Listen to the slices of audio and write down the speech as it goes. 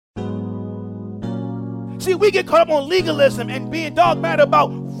See, we get caught up on legalism and being dogmatic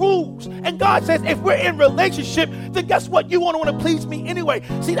about rules. And God says, if we're in relationship, then guess what? You won't want to please me anyway.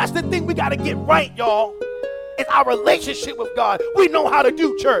 See, that's the thing we got to get right, y'all. It's our relationship with God. We know how to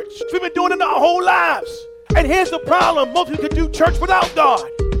do church. We've been doing it our whole lives. And here's the problem. Most people can do church without God.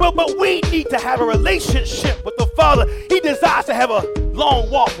 But we need to have a relationship with the Father. He desires to have a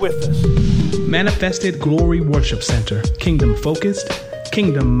long walk with us. Manifested Glory Worship Center. Kingdom focused,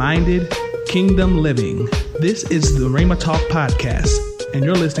 kingdom minded, kingdom living. This is the Rhema Talk podcast, and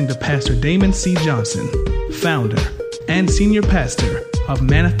you're listening to Pastor Damon C. Johnson, founder and senior pastor of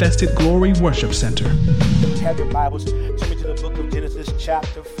Manifested Glory Worship Center. Have your Bibles, turn me to the book of Genesis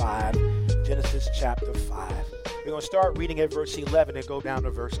chapter 5. Genesis chapter 5. We're going to start reading at verse 11 and go down to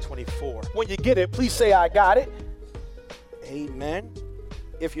verse 24. When you get it, please say, I got it. Amen.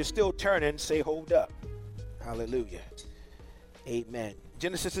 If you're still turning, say, hold up. Hallelujah. Amen.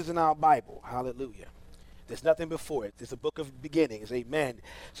 Genesis is in our Bible. Hallelujah. There's nothing before it. It's a book of beginnings. Amen.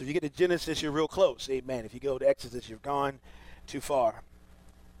 So if you get to Genesis, you're real close. Amen. If you go to Exodus, you've gone too far.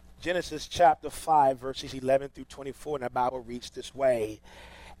 Genesis chapter 5, verses 11 through 24, and the Bible reads this way.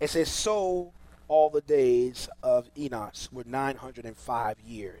 It says, so all the days of Enos were 905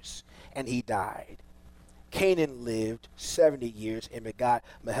 years, and he died. Canaan lived 70 years and begot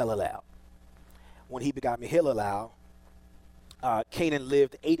Mahalalel. When he begot Mahalalel, Canaan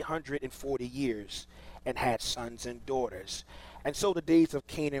lived 840 years and had sons and daughters. And so the days of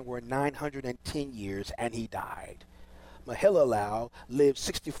Canaan were 910 years, and he died. Mahalalel lived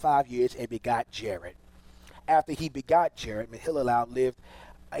 65 years and begot Jared. After he begot Jared, Mahalalel lived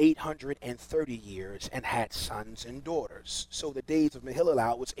 830 years and had sons and daughters. So the days of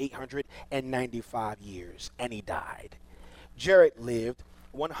Mahalalel was 895 years, and he died. Jared lived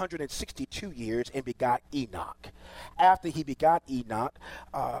 162 years and begot Enoch. After he begot Enoch,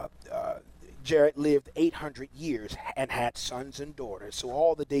 Jared lived 800 years and had sons and daughters. So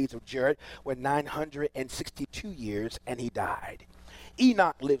all the days of Jared were 962 years, and he died.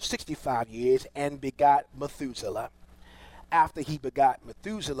 Enoch lived 65 years and begot Methuselah. After he begot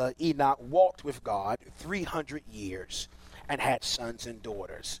Methuselah, Enoch walked with God 300 years and had sons and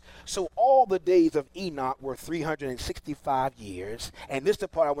daughters. So all the days of Enoch were 365 years. And this is the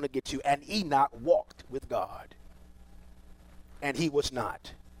part I want to get to. And Enoch walked with God. And he was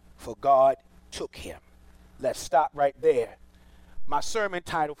not, for God took him. Let's stop right there. My sermon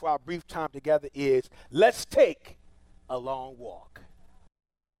title for our brief time together is, Let's Take a Long Walk.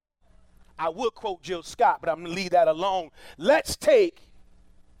 I would quote Jill Scott, but I'm going to leave that alone. Let's take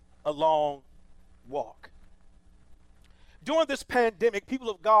a long walk. During this pandemic, people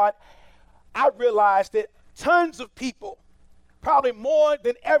of God, I realized that tons of people, probably more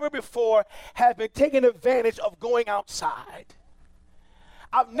than ever before, have been taking advantage of going outside.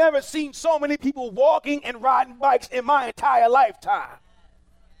 I've never seen so many people walking and riding bikes in my entire lifetime.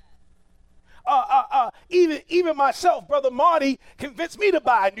 Even myself, Brother Marty, convinced me to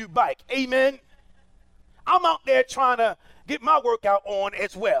buy a new bike. Amen. I'm out there trying to get my workout on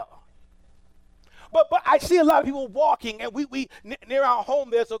as well. But I see a lot of people walking, and we near our home,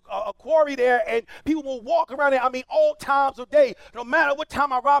 there's a quarry there, and people will walk around there, all times of day. No matter what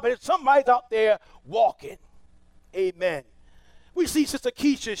time I ride, but somebody's out there walking. Amen. We see Sister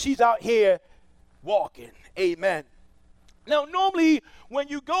Keisha, she's out here walking. Amen. Now, normally, when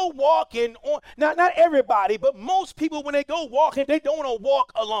you go walking, not everybody, but most people, when they go walking, they don't want to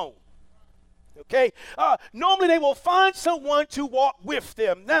walk alone. Okay? Normally, they will find someone to walk with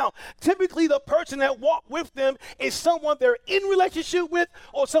them. Now, typically, the person that walk with them is someone they're in relationship with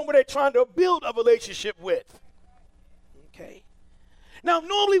or someone they're trying to build a relationship with. Okay? Now,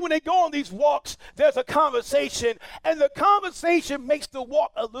 normally, when they go on these walks, there's a conversation, and the conversation makes the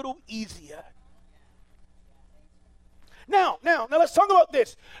walk a little easier. Now, let's talk about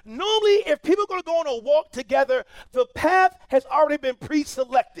this. Normally, if people are going to go on a walk together, the path has already been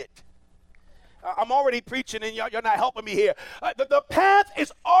pre-selected. I'm already preaching, and you're not helping me here. The path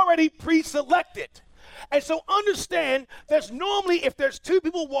is already pre-selected. And so understand, there's normally, if there's two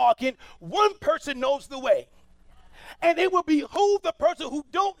people walking, one person knows the way. And it will behoove the person who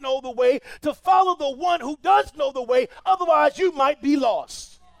don't know the way to follow the one who does know the way. Otherwise, you might be lost.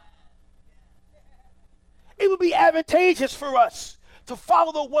 It would be advantageous for us to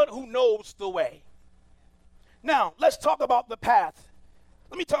follow the one who knows the way. Now, let's talk about the path.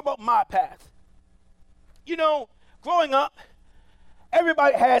 Let me talk about my path. You know, growing up,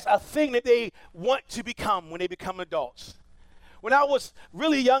 everybody has a thing that they want to become when they become adults. When I was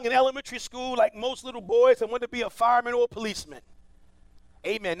really young in elementary school, like most little boys, I wanted to be a fireman or a policeman.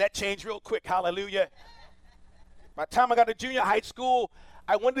 Amen. That changed real quick. Hallelujah. By the time I got to junior high school,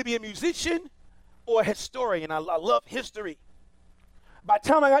 I wanted to be a musician or a historian. I love history. By the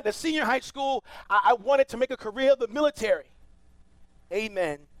time I got to senior high school, I wanted to make a career of the military.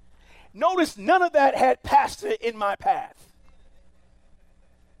 Amen. Notice none of that had pastor in my path.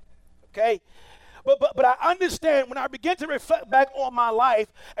 Okay? But I understand when I begin to reflect back on my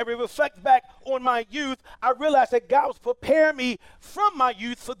life and reflect back on my youth, I realized that God was preparing me from my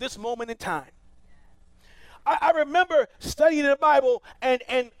youth for this moment in time. I remember studying the Bible,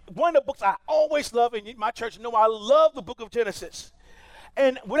 and one of the books I always love, and my church know I love the book of Genesis.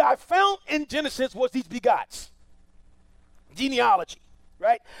 And what I found in Genesis was these begots, genealogy.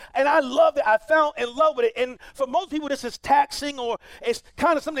 Right? And I loved it. I fell in love with it. And for most people, this is taxing, or it's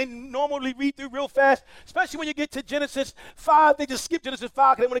kind of something they normally read through real fast, especially when you get to Genesis 5. They just skip Genesis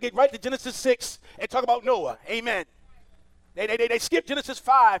 5 because they want to get right to Genesis 6 and talk about Noah. Amen. They skip Genesis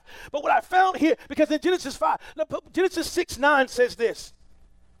 5. But what I found here, because in Genesis 5, Genesis 6:9 says this.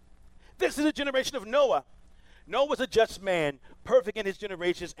 This is a generation of Noah. Noah was a just man, perfect in his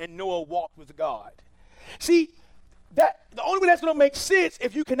generations, and Noah walked with God. See, that the only way that's going to make sense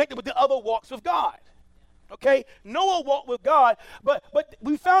if you connect it with the other walks with God. Okay? Noah walked with God, but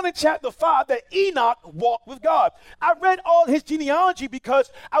we found in chapter 5 that Enoch walked with God. I read all his genealogy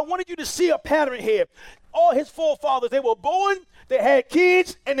because I wanted you to see a pattern here. All his forefathers, they were born, they had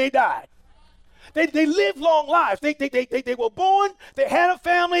kids, and they died. They lived long lives. They were born, they had a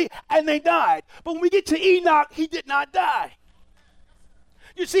family, and they died. But when we get to Enoch, he did not die.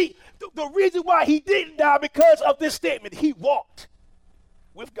 You see, the reason why he didn't die because of this statement, he walked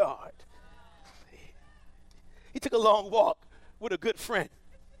with God. He took a long walk with a good friend.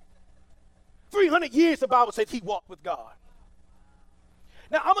 300 years, the Bible says he walked with God.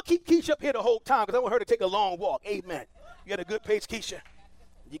 Now, I'm going to keep Keisha up here the whole time because I want her to take a long walk. Amen. You got a good pace, Keisha?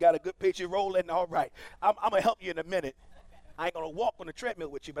 You got a good pace, you're rolling? All right. I'm going to help you in a minute. I ain't going to walk on the treadmill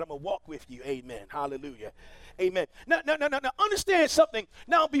with you, but I'm going to walk with you. Amen. Hallelujah. Amen. Now, understand something.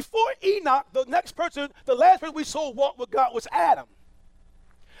 Now, before Enoch, the last person we saw walk with God was Adam.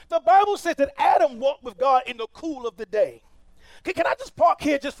 The Bible says that Adam walked with God in the cool of the day. Can I just park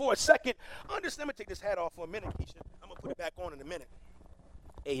here just for a second? Understand, let me take this hat off for a minute, Keisha. I'm going to put it back on in a minute.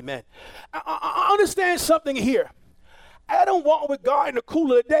 Amen. I understand something here. Adam walked with God in the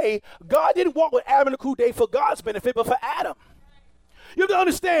cool of the day. God didn't walk with Adam in the cool day for God's benefit, but for Adam. You have to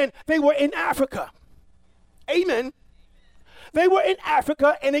understand, they were in Africa. Amen. They were in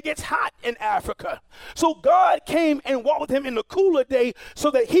Africa, and it gets hot in Africa. So God came and walked with him in the cooler day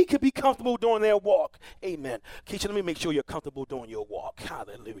so that he could be comfortable during their walk. Amen. Keisha, let me make sure you're comfortable during your walk.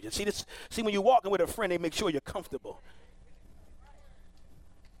 Hallelujah. See, when you're walking with a friend, they make sure you're comfortable.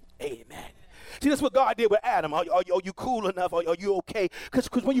 Amen. See, that's what God did with Adam. Are you cool enough? Are you okay? Because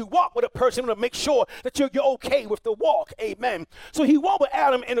when you walk with a person, you want to make sure that you're okay with the walk. Amen. So he walked with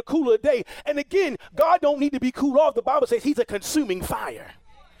Adam in a cooler day. And again, God don't need to be cooled off. The Bible says he's a consuming fire.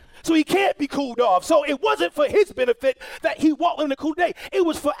 So he can't be cooled off. So it wasn't for his benefit that he walked in a cool day. It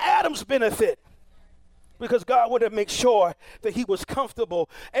was for Adam's benefit. Because God wanted to make sure that he was comfortable.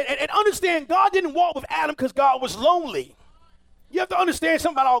 And understand, God didn't walk with Adam because God was lonely. You have to understand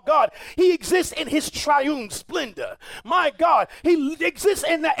something about our God. He exists in his triune splendor. My God, he exists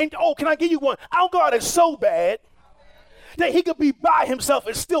in that. And can I give you one? Our God is so bad that he could be by himself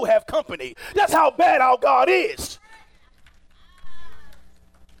and still have company. That's how bad our God is.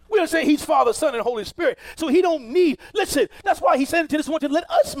 We don't say he's Father, Son, and Holy Spirit. So he don't need, listen, that's why he said to this one to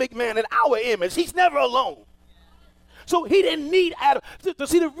let us make man in our image. He's never alone. So he didn't need Adam. To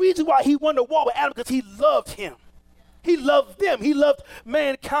see the reason why he wanted to walk with Adam, because he loved him. He loved them. He loved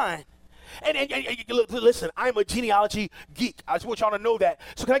mankind. And listen, I'm a genealogy geek. I just want y'all to know that.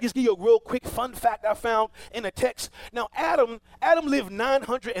 So can I just give you a real quick fun fact I found in the text? Now, Adam lived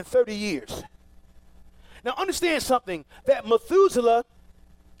 930 years. Now, understand something, that Methuselah,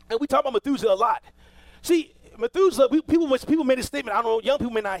 and we talk about Methuselah a lot. See, Methuselah, people made a statement. I don't know, young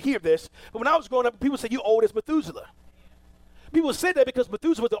people may not hear this, but when I was growing up, people said, you old as Methuselah. People said that because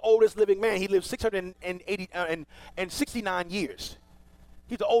Methuselah was the oldest living man. He lived 669 years.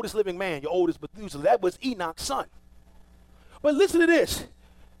 He's the oldest living man, your oldest Methuselah. That was Enoch's son. But listen to this.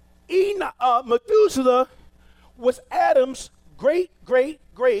 Methuselah was Adam's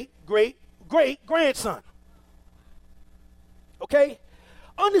great-great-great-great-great-grandson. Okay?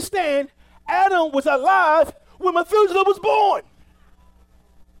 Understand, Adam was alive when Methuselah was born.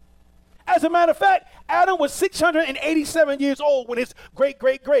 As a matter of fact, Adam was 687 years old when his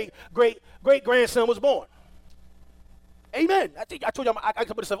great-great-great-great-great-grandson was born. Amen. I told you I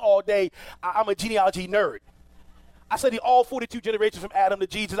could put this up all day. I'm a genealogy nerd. I study all 42 generations from Adam to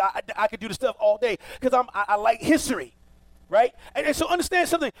Jesus. I could do this stuff all day because I like history, right? And so understand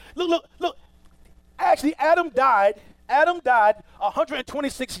something. Look. Actually, Adam died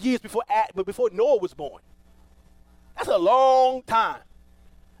 126 years before Noah was born. That's a long time.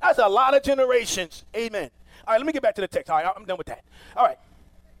 That's a lot of generations. Amen. All right, let me get back to the text. All right, I'm done with that. All right.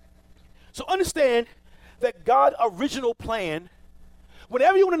 So understand that God's original plan,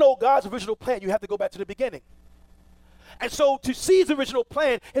 whenever you want to know God's original plan, you have to go back to the beginning. And so to see his original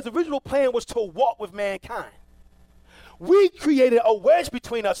plan was to walk with mankind. We created a wedge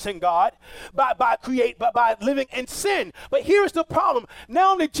between us and God by living in sin. But here's the problem.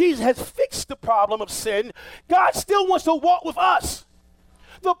 Now that Jesus has fixed the problem of sin, God still wants to walk with us.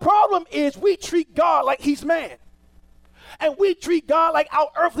 The problem is we treat God like he's man. And we treat God like our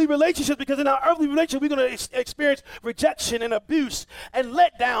earthly relationships, because in our earthly relationship, we're going to experience rejection and abuse and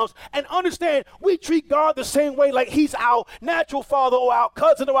letdowns. And understand, we treat God the same way, like he's our natural father or our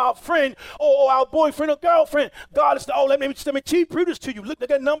cousin or our friend or our boyfriend or girlfriend. God is let me prove this to you.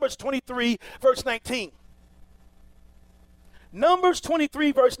 Look at Numbers 23, verse 19. Numbers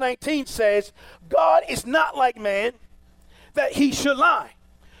 23, verse 19 says, God is not like man that he should lie,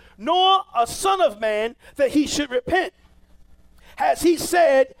 nor a son of man that he should repent. Has he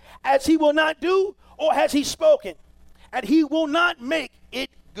said as he will not do, or has he spoken and he will not make it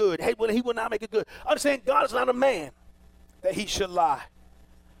good? He will not make it good. Understand, God is not a man that he should lie.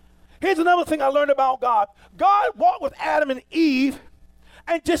 Here's another thing I learned about God. God walked with Adam and Eve,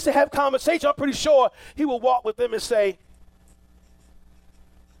 and just to have conversation, I'm pretty sure he will walk with them and say,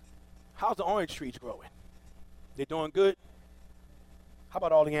 how's the orange trees growing? They're doing good? How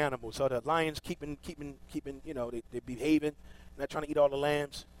about all the animals? Are the lions keeping, they behaving? Not trying to eat all the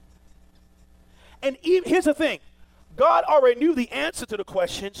lambs. And here's the thing. God already knew the answer to the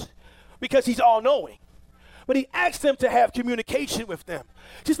questions because he's all-knowing. But he asked them to have communication with them.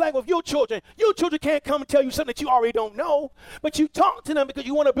 Just like with your children. Your children can't come and tell you something that you already don't know, but you talk to them because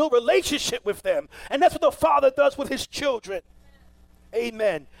you want to build a relationship with them. And that's what the Father does with his children.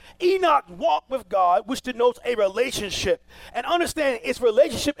 Amen. Enoch walked with God, which denotes a relationship. And understand, it's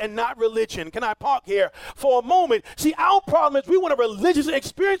relationship and not religion. Can I park here for a moment? See, our problem is we want a religious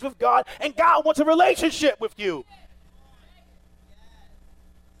experience with God, and God wants a relationship with you.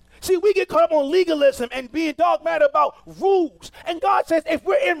 See, we get caught up on legalism and being dogmatic about rules. And God says, if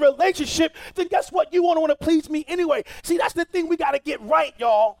we're in relationship, then guess what? You want to please me anyway. See, that's the thing we got to get right,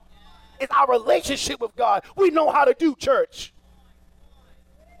 y'all. It's our relationship with God. We know how to do church.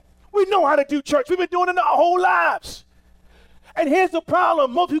 We know how to do church. We've been doing it our whole lives. And here's the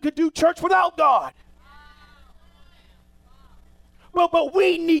problem. Most people can do church without God. But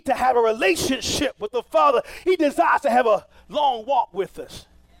we need to have a relationship with the Father. He desires to have a long walk with us.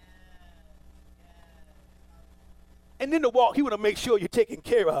 And in the walk, he want to make sure you're taken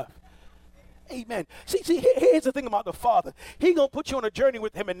care of. Amen. See, here's the thing about the Father. He going to put you on a journey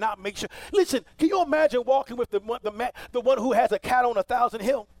with him and not make sure. Listen, can you imagine walking with the one who has a cat on 1,000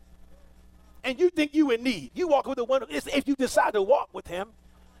 hill? And you think you in need. You walk with the one, if you decide to walk with him,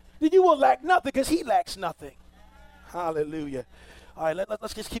 then you will lack nothing because he lacks nothing. Hallelujah. All right,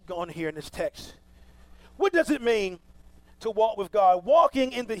 let's just keep going here in this text. What does it mean to walk with God?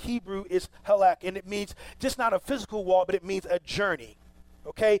 Walking in the Hebrew is halak, and it means just not a physical walk, but it means a journey.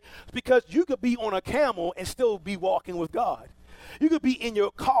 Okay? Because you could be on a camel and still be walking with God. You could be in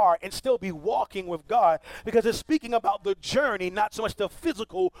your car and still be walking with God, because it's speaking about the journey, not so much the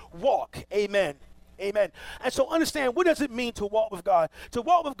physical walk. Amen. Amen. And so understand, what does it mean to walk with God? To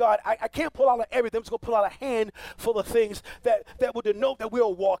walk with God, I can't pull out of everything. I'm just going to pull out a handful of things that would denote that we're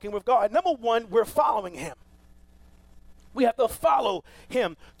walking with God. Number one, we're following him. We have to follow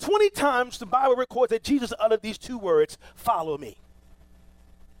him. 20 times the Bible records that Jesus uttered these two words, follow me.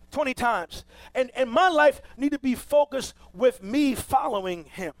 20 times. And my life need to be focused with me following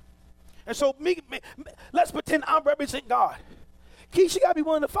him. And so let's pretend I'm representing God. She got to be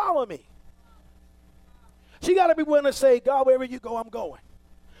willing to follow me. She got to be willing to say, God, wherever you go, I'm going.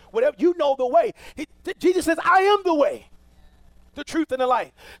 Whatever, you know the way. Jesus says, I am the way, the truth, and the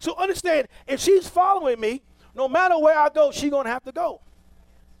life. So understand, if she's following me, no matter where I go, she's going to have to go.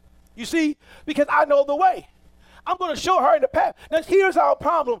 You see, because I know the way. I'm going to show her in the path. Now, here's our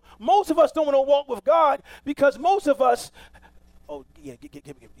problem. Most of us don't want to walk with God because most of us, you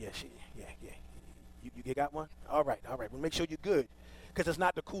got one? All right. Well, make sure you're good, because it's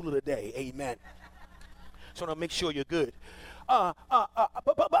not the cool of the day. Amen. So to make sure you're good. But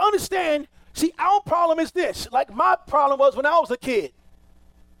understand, see, our problem is this. Like my problem was when I was a kid.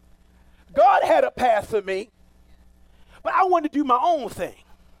 God had a path for me, but I wanted to do my own thing.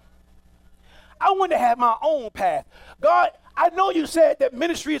 I want to have my own path. God, I know you said that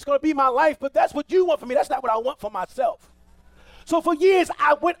ministry is going to be my life, but that's what you want for me. That's not what I want for myself. So for years,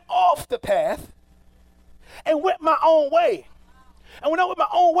 I went off the path and went my own way. And when I went my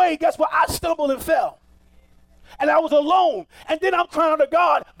own way, guess what? I stumbled and fell. And I was alone. And then I'm crying out to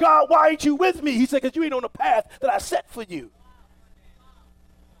God, God, why ain't you with me? He said, because you ain't on the path that I set for you.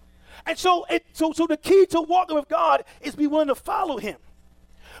 And so the key to walking with God is be willing to follow him.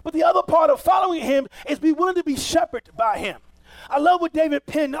 But the other part of following him is be willing to be shepherded by him. I love what David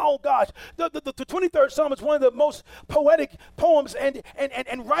penned. Oh, gosh. The 23rd Psalm is one of the most poetic poems and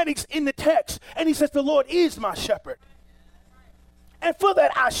writings in the text. And he says, the Lord is my shepherd. And for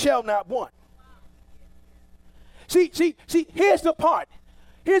that I shall not want. See, here's the part.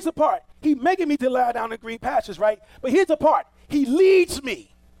 Here's the part. He making me to lie down in green pastures, right? But here's the part. He leads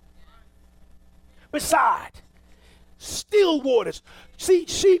me beside still waters. See,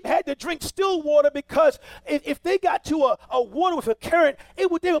 sheep had to drink still water because if they got to a water with a current, they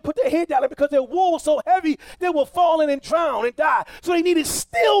would put their head down, because their wool was so heavy, they would fall in and drown and die. So they needed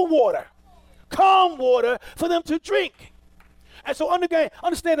still water, calm water for them to drink. And so understand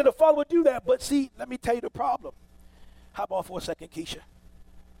that the Father would do that. But see, let me tell you the problem. Hop off for a second, Keisha.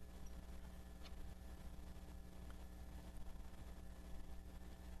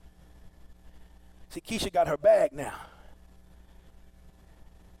 See, Keisha got her bag now.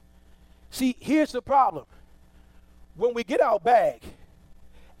 See, here's the problem. When we get our bag,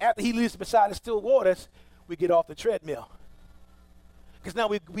 after he leaves beside the still waters, we get off the treadmill. Because now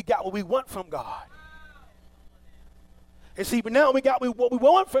we got what we want from God. And see, but now we got what we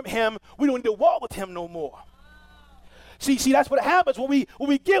want from him, we don't need to walk with him no more. See, that's what happens. When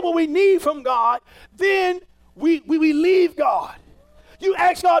we get what we need from God, then we leave God. You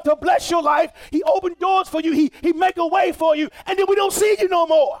ask God to bless your life. He opened doors for you. He make a way for you. And then we don't see you no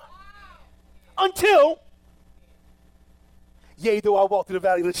more. Until, yea, though I walk through the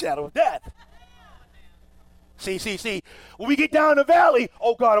valley of the shadow of death. See. When we get down the valley,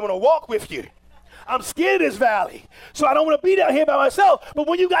 oh God, I'm going to walk with you. I'm scared of this valley. So I don't want to be down here by myself. But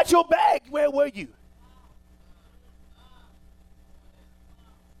when you got your bag, where were you?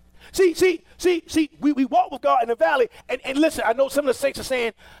 See, we walk with God in the valley, and listen, I know some of the saints are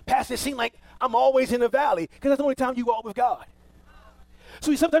saying, Pastor, it seems like I'm always in the valley, because that's the only time you walk with God.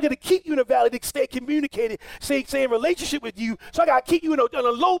 So sometimes I got to keep you in the valley to stay communicated, stay in relationship with you, so I got to keep you in a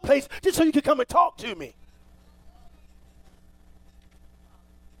low place just so you can come and talk to me.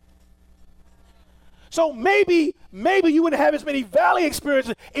 So maybe you wouldn't have as many valley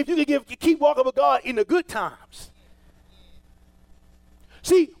experiences if you could keep walking with God in the good times.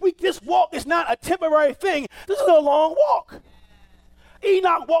 See, this walk is not a temporary thing. This is a long walk.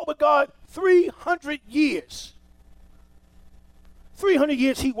 Enoch walked with God 300 years. 300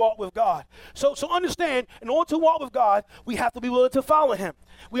 years he walked with God. So understand, in order to walk with God, we have to be willing to follow him.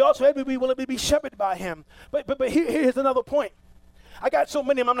 We also have to be willing to be shepherded by him. But here's another point. I got so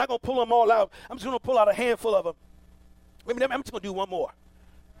many of them, I'm not going to pull them all out. I'm just going to pull out a handful of them. I'm just going to do one more.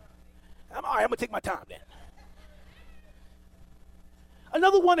 All right, I'm going to take my time then.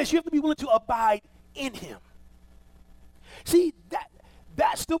 Another one is you have to be willing to abide in him. See,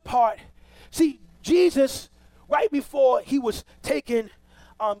 that's the part. See, Jesus, right before he was taken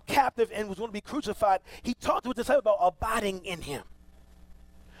captive and was going to be crucified, he talked to his disciples about abiding in him.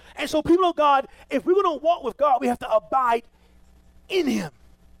 And so, people of God, if we're going to walk with God, we have to abide in him.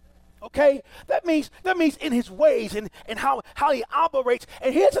 Okay? That means in his ways and how he operates.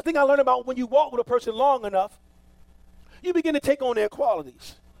 And here's the thing I learned about when you walk with a person long enough. You begin to take on their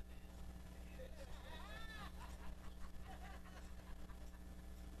qualities.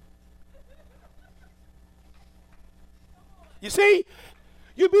 You see,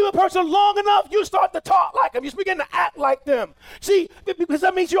 you be with a person long enough, you start to talk like them. You begin to act like them. See, because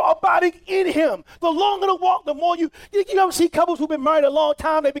that means you're abiding in him. The longer the walk, the more you ever see couples who've been married a long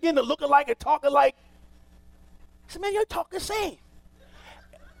time, they begin to look alike and talk alike. I said, man, you talk the same.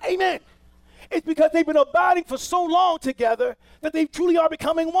 Amen. It's because they've been abiding for so long together that they truly are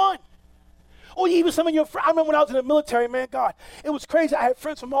becoming one. Or even some of your friends. I remember when I was in the military, man, God, it was crazy. I had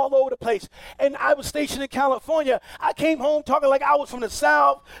friends from all over the place. And I was stationed in California. I came home talking like I was from the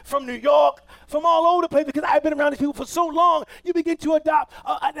South, from New York, from all over the place, because I've been around these people for so long. You begin to adopt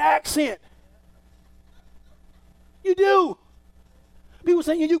an accent. You do. People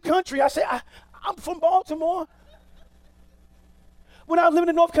say, you country. I say, I'm from Baltimore. When I was living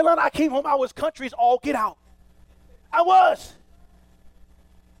in North Carolina, I came home, I was country's all get out. I was.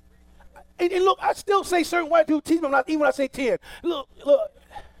 And look, I still say certain white people teach me, even when I say 10. Look,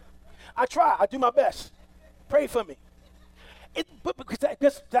 I try. I do my best. Pray for me. But because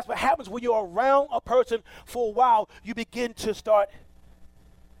that's what happens when you're around a person for a while. You begin to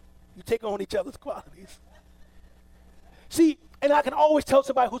you take on each other's qualities. See, and I can always tell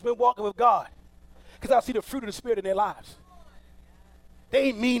somebody who's been walking with God. Because I see the fruit of the Spirit in their lives. They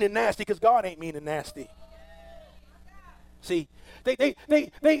ain't mean and nasty because God ain't mean and nasty. See, they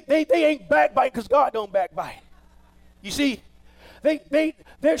ain't backbite because God don't backbite. You see,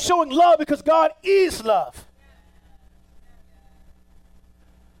 they're showing love because God is love.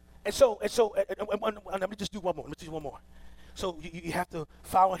 And let me just do one more. So you have to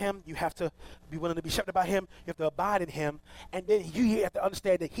follow him. You have to be willing to be shepherded by him. You have to abide in him. And then you have to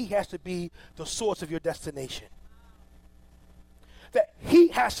understand that he has to be the source of your destination. That he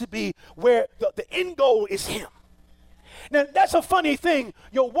has to be where the end goal is him. Now, that's a funny thing.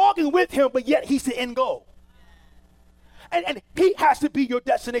 You're walking with him, but yet he's the end goal. And he has to be your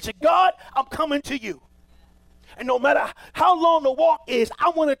destination. God, I'm coming to you. And no matter how long the walk is,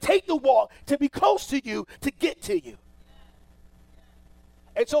 I want to take the walk to be close to you, to get to you.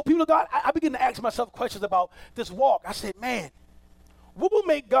 And so, people of God, I begin to ask myself questions about this walk. I said, man, what will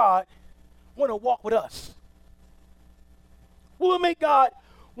make God want to walk with us? What will make God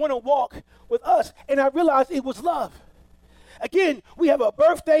want to walk with us? And I realized it was love. Again, we have a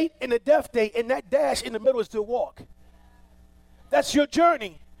birth date and a death date, and that dash in the middle is the walk. That's your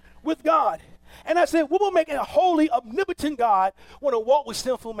journey with God. And I said, what will make a holy, omnipotent God want to walk with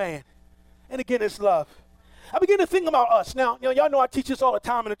sinful man? And again, it's love. I begin to think about us. Now, y'all know I teach this all the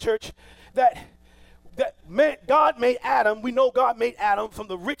time in the church, that man, God made Adam. We know God made Adam from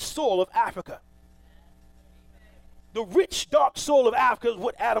the rich soil of Africa. The rich, dark soil of Africa is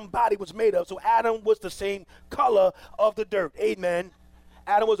what Adam's body was made of. So Adam was the same color of the dirt. Amen.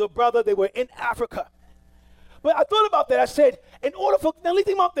 Adam was a brother. They were in Africa. But I thought about that. I said, now think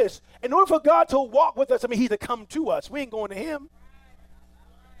about this. In order for God to walk with us, he's to come to us. We ain't going to him.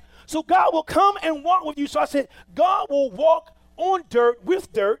 So God will come and walk with you. So I said, God will walk on dirt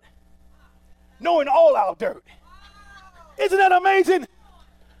with dirt, knowing all our dirt. Isn't that amazing?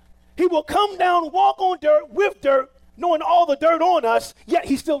 He will come down, walk on dirt with dirt, knowing all the dirt on us, yet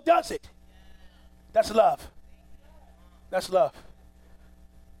he still does it. That's love. That's love.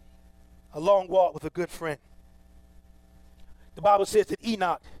 A long walk with a good friend. The Bible says that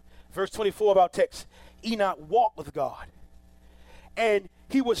Enoch, verse 24 of our text, Enoch walked with God. And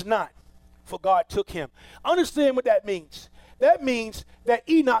he was not, for God took him. Understand what that means. That means that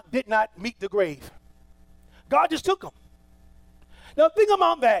Enoch did not meet the grave. God just took him. Now think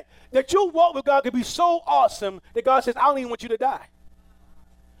about that your walk with God could be so awesome that God says, I don't even want you to die.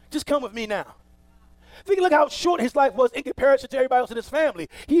 Just come with me now. Look how short his life was in comparison to everybody else in his family.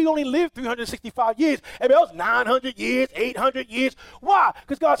 He only lived 365 years. Everybody else 900 years, 800 years. Why?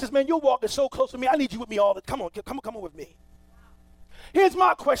 Because God says, man, your walk is so close to me. I need you with me all the time. Come on with me. Here's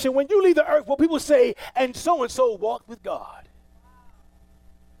my question. When you leave the earth, will people say, and so walked with God?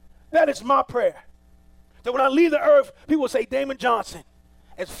 That is my prayer. That when I leave the earth, people will say, Damon Johnson,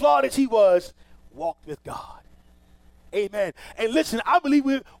 as flawed as he was, walked with God. Amen. And listen, I believe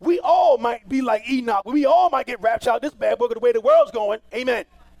we all might be like Enoch. We all might get raptured out of this bad book of the way the world's going. Amen.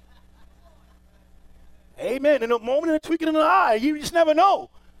 Amen. In a moment, in a twinkling of an eye, you just never know.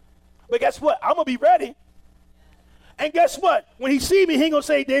 But guess what? I'm going to be ready. And guess what? When he see me, he ain't going to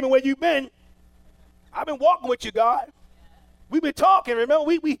say, Damon, where you been? I've been walking with you, God. We've been talking. Remember,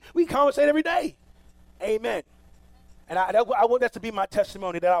 we conversate every day. Amen. And I want that to be my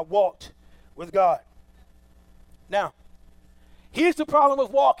testimony, that I walked with God. Now, here's the problem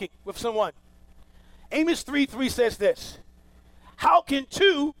with walking with someone. Amos 3:3 says this. How can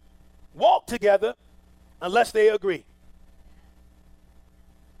two walk together unless they agree?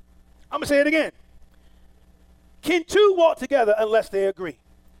 I'm going to say it again. Can two walk together unless they agree?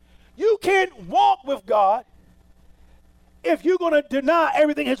 You can't walk with God if you're going to deny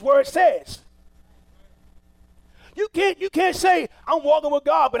everything his word says. You can't say, I'm walking with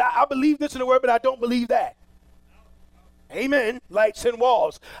God, but I believe this in the word, but I don't believe that. Amen. Lights and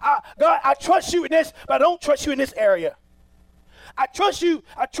walls. God, I trust you in this, but I don't trust you in this area. I trust you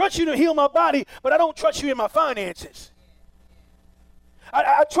to heal my body, but I don't trust you in my finances.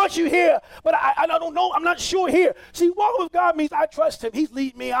 I trust you here, but I don't know. I'm not sure here. See, walking with God means I trust him. He's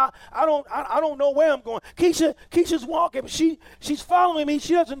leading me. I don't know where I'm going. Keisha's walking. She's following me.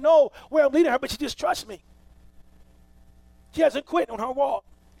 She doesn't know where I'm leading her, but she just trusts me. She hasn't quit on her walk.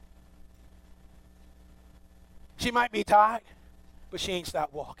 She might be tired, but she ain't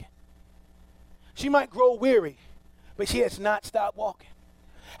stopped walking. She might grow weary, but she has not stopped walking.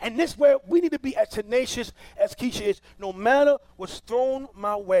 And this is where we need to be as tenacious as Keisha is. No matter what's thrown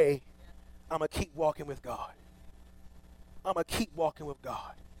my way, I'm going to keep walking with God. I'm going to keep walking with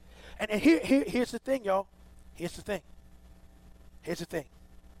God. And here's the thing, y'all. Here's the thing.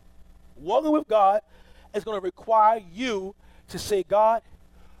 Walking with God is going to require you to say, God,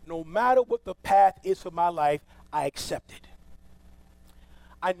 No matter what the path is for my life, I accept it.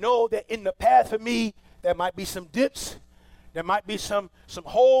 I know that in the path for me, there might be some dips, there might be some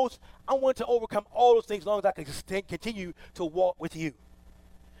holes. I want to overcome all those things as long as I can continue to walk with you.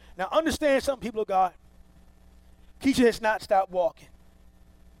 Now understand something, people of God. Keisha has not stopped walking.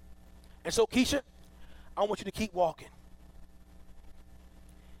 And so Keisha, I want you to keep walking.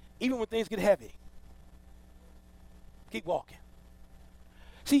 Even when things get heavy. Keep walking.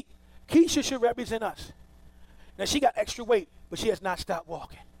 See, Keisha should represent us. Now she got extra weight, but she has not stopped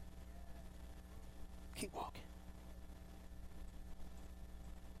walking. Keep walking.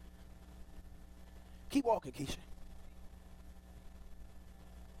 Keep walking, Keisha.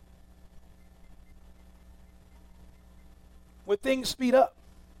 When things speed up,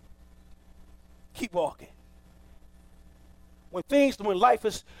 keep walking. When life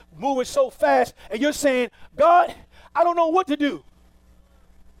is moving so fast and you're saying, God, I don't know what to do,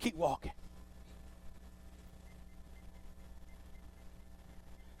 keep walking.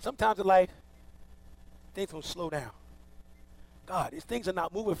 Sometimes in life, things will slow down. God, these things are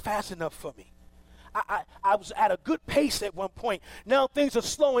not moving fast enough for me. I was at a good pace at one point. Now things are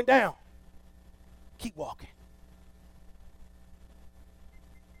slowing down. Keep walking.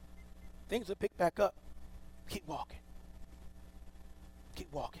 Things will pick back up. Keep walking.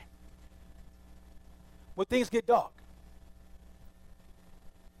 Keep walking. When things get dark,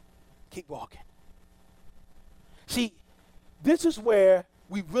 keep walking. See, this is where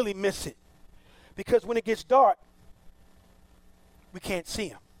we really miss it. Because when it gets dark, we can't see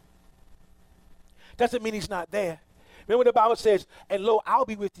him. Doesn't mean he's not there. Remember the Bible says, and lo, I'll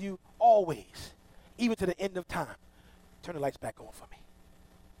be with you always, even to the end of time. Turn the lights back on for me.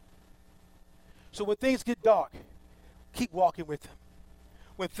 So when things get dark, keep walking with him.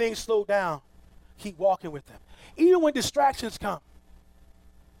 When things slow down, keep walking with him. Even when distractions come.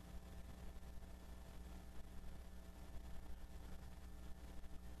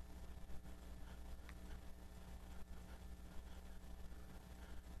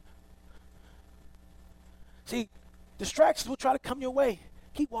 See, distractions will try to come your way.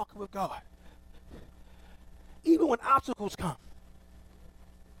 Keep walking with God. Even when obstacles come.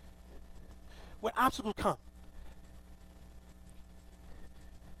 When obstacles come,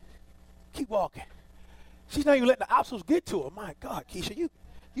 keep walking. She's not even letting the obstacles get to her. My God, Keisha,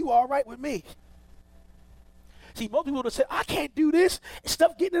 you all right with me. See, most people would say, I can't do this.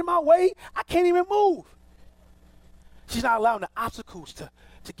 Stuff getting in my way. I can't even move. She's not allowing the obstacles to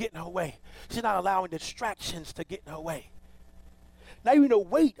get in her way. She's not allowing distractions to get in her way. Not even the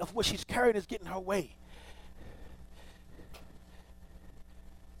weight of what she's carrying is getting in her way.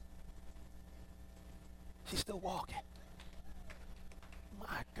 She's still walking.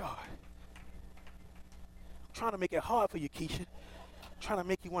 My God. I'm trying to make it hard for you, Keisha. I'm trying to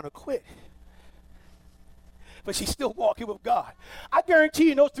make you want to quit. But she's still walking with God. I guarantee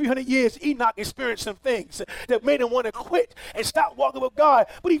you in those 300 years, Enoch experienced some things that made him want to quit and stop walking with God.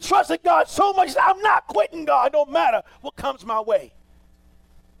 But he trusted God so much that I'm not quitting God no matter what comes my way.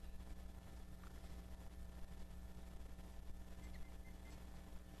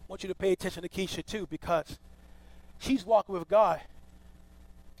 I want you to pay attention to Keisha too, because she's walking with God.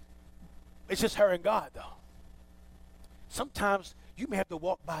 It's just her and God though. Sometimes you may have to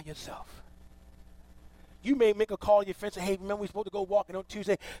walk by yourself. You may make a call to your friends and say, hey, remember we supposed to go walking on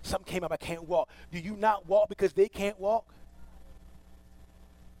Tuesday? Something came up, I can't walk. Do you not walk because they can't walk?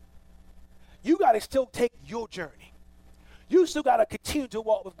 You got to still take your journey. You still got to continue to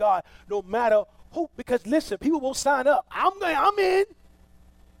walk with God no matter who, because listen, people will sign up. I'm in.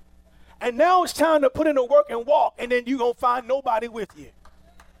 And now it's time to put in the work and walk, and then you're going to find nobody with you.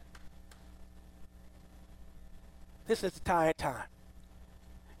 This is the tired time.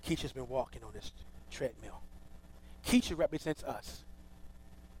 Keisha's been walking on this treadmill. Keisha represents us.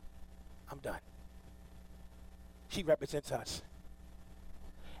 I'm done. She represents us.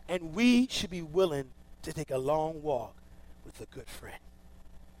 And we should be willing to take a long walk with a good friend.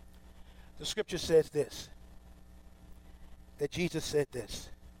 The scripture says this, that Jesus said this.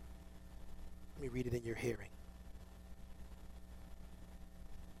 Let me read it in your hearing.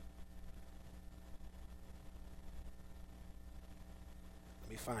 Let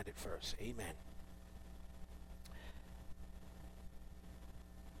me find it first. Amen.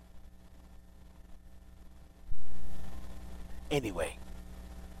 Anyway,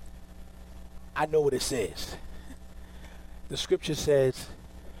 I know what it says. The scripture says,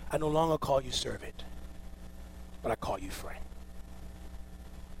 I no longer call you servant, but I call you friend.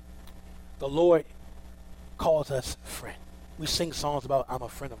 The Lord calls us friend. We sing songs about I'm a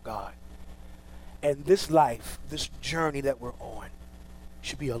friend of God. And this life, this journey that we're on,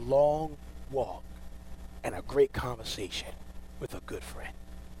 should be a long walk and a great conversation with a good friend.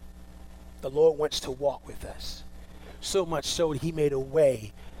 The Lord wants to walk with us, so much so that he made a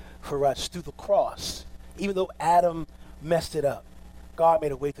way for us through the cross. Even though Adam messed it up, God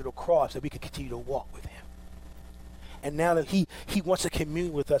made a way through the cross that we could continue to walk with him. And now that he wants to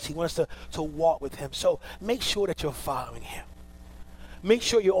commune with us, he wants to walk with him. So make sure that you're following him. Make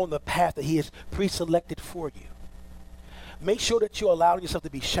sure you're on the path that he has pre-selected for you. Make sure that you're allowing yourself to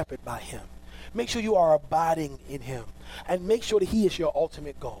be shepherded by him. Make sure you are abiding in him. And make sure that he is your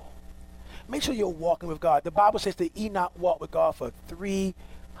ultimate goal. Make sure you're walking with God. The Bible says that Enoch walked with God for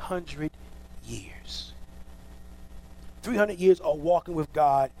 300 years. 300 years of walking with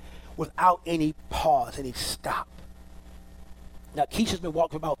God without any pause, any stop. Now, Keisha's been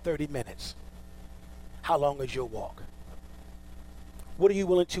walking for about 30 minutes. How long is your walk? What are you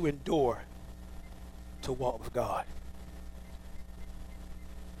willing to endure to walk with God?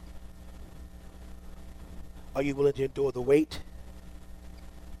 Are you willing to endure the wait?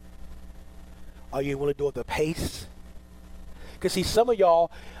 Are you willing to endure the pace? Because see, some of y'all,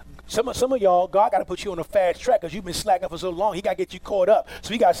 God got to put you on a fast track because you've been slacking for so long. He got to get you caught up.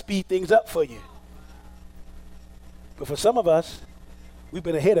 So he got to speed things up for you. But for some of us, we've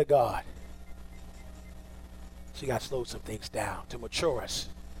been ahead of God. So he got to slow some things down to mature us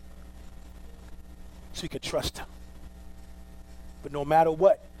so we can trust him. But no matter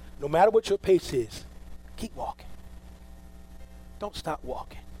what your pace is, keep walking. Don't stop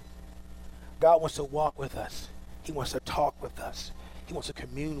walking. God wants to walk with us. He wants to talk with us. He wants to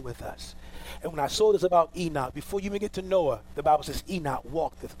commune with us. And when I saw this about Enoch, before you even get to Noah, the Bible says Enoch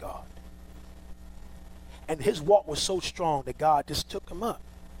walked with God. And his walk was so strong that God just took him up.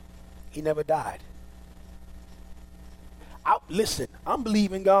 He never died. Listen, I'm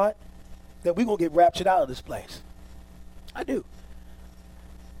believing God that we're going to get raptured out of this place. I do.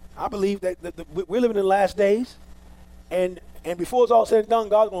 I believe that we're living in the last days. And before it's all said and done,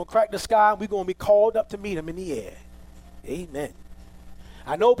 God's going to crack the sky and we're going to be called up to meet him in the air. Amen.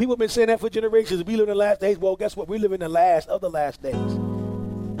 I know people have been saying that for generations. We live in the last days. Well, guess what? We live in the last of the last days.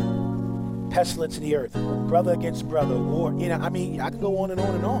 Pestilence in the earth. Brother against brother. War. I can go on and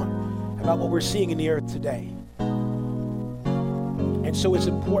on and on about what we're seeing in the earth today. And so it's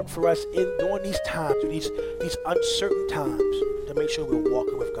important for us during these times, these uncertain times, to make sure we're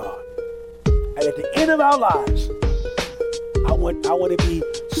walking with God. And at the end of our lives, I want to be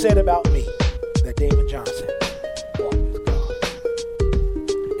said about me that Damon Johnson walked with God.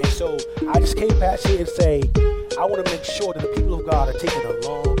 And so I just came past here and say, I want to make sure that the people of God are taking a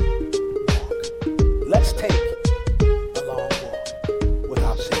long walk. Let's take a long walk with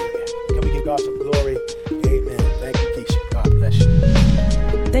our Savior. Can we give God some glory? Amen. Thank you, Keisha. God bless you.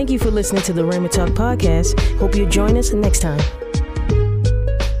 Thank you for listening to the Rhema Talk podcast. Hope you join us next time.